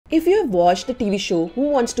If you have watched the TV show Who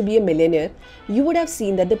Wants to Be a Millionaire, you would have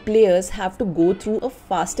seen that the players have to go through a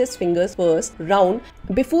fastest fingers first round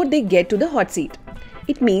before they get to the hot seat.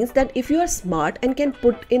 It means that if you are smart and can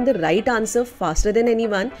put in the right answer faster than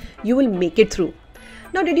anyone, you will make it through.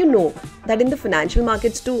 Now, did you know that in the financial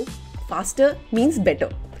markets too, faster means better?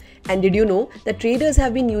 And did you know that traders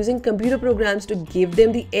have been using computer programs to give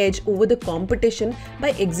them the edge over the competition by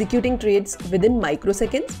executing trades within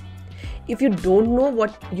microseconds? If you don't know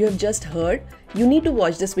what you have just heard, you need to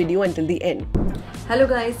watch this video until the end. Hello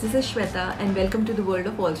guys, this is Shweta and welcome to the world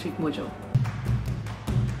of WallStreetMojo.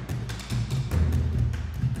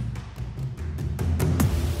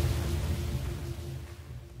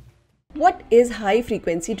 What is high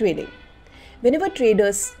frequency trading? Whenever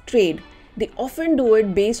traders trade, they often do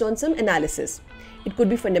it based on some analysis. It could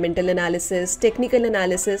be fundamental analysis, technical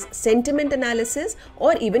analysis, sentiment analysis,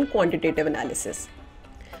 or even quantitative analysis.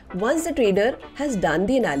 Once the trader has done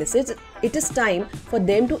the analysis, it is time for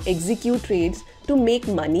them to execute trades to make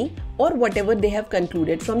money or whatever they have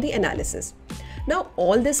concluded from the analysis. Now,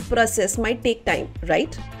 all this process might take time,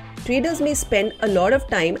 right? Traders may spend a lot of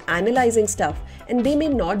time analyzing stuff and they may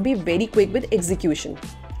not be very quick with execution.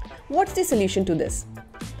 What's the solution to this?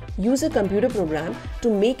 Use a computer program to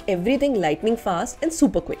make everything lightning fast and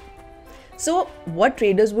super quick. So what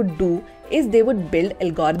traders would do is they would build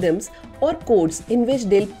algorithms or codes in which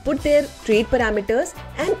they'll put their trade parameters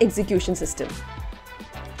and execution system.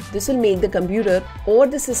 This will make the computer or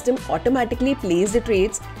the system automatically place the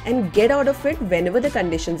trades and get out of it whenever the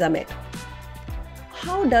conditions are met.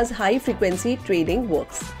 How does high frequency trading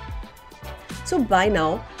works? So by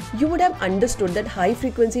now, you would have understood that high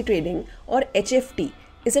frequency trading or HFT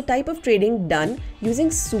is a type of trading done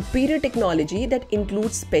using superior technology that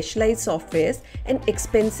includes specialized softwares and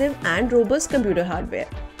expensive and robust computer hardware.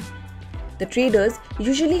 The traders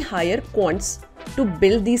usually hire quants to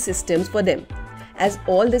build these systems for them, as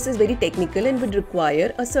all this is very technical and would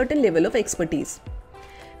require a certain level of expertise.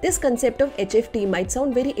 This concept of HFT might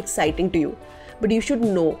sound very exciting to you, but you should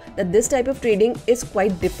know that this type of trading is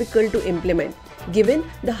quite difficult to implement given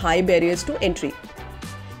the high barriers to entry.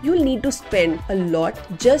 You'll need to spend a lot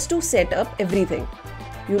just to set up everything.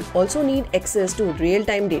 You'll also need access to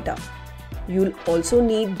real-time data. You'll also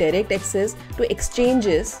need direct access to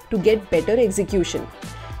exchanges to get better execution.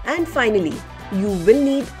 And finally, you will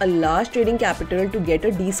need a large trading capital to get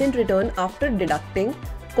a decent return after deducting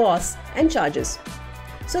costs and charges.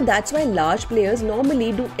 So that's why large players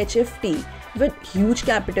normally do HFT with huge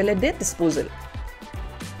capital at their disposal.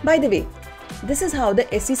 By the way, this is how the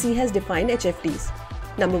SEC has defined HFTs.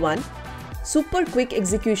 Number 1. Super quick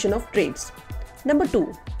execution of trades. Number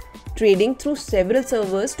 2. Trading through several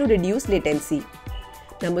servers to reduce latency.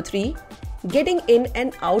 Number 3. Getting in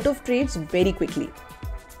and out of trades very quickly.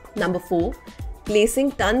 Number 4.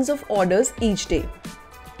 Placing tons of orders each day.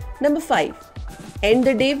 Number 5. End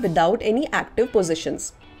the day without any active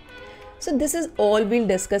positions. So this is all we'll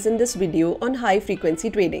discuss in this video on high frequency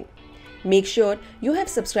trading. Make sure you have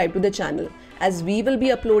subscribed to the channel as we will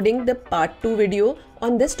be uploading the part 2 video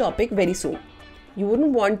on this topic very soon. You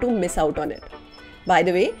wouldn't want to miss out on it. By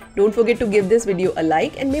the way, don't forget to give this video a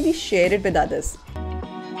like and maybe share it with others.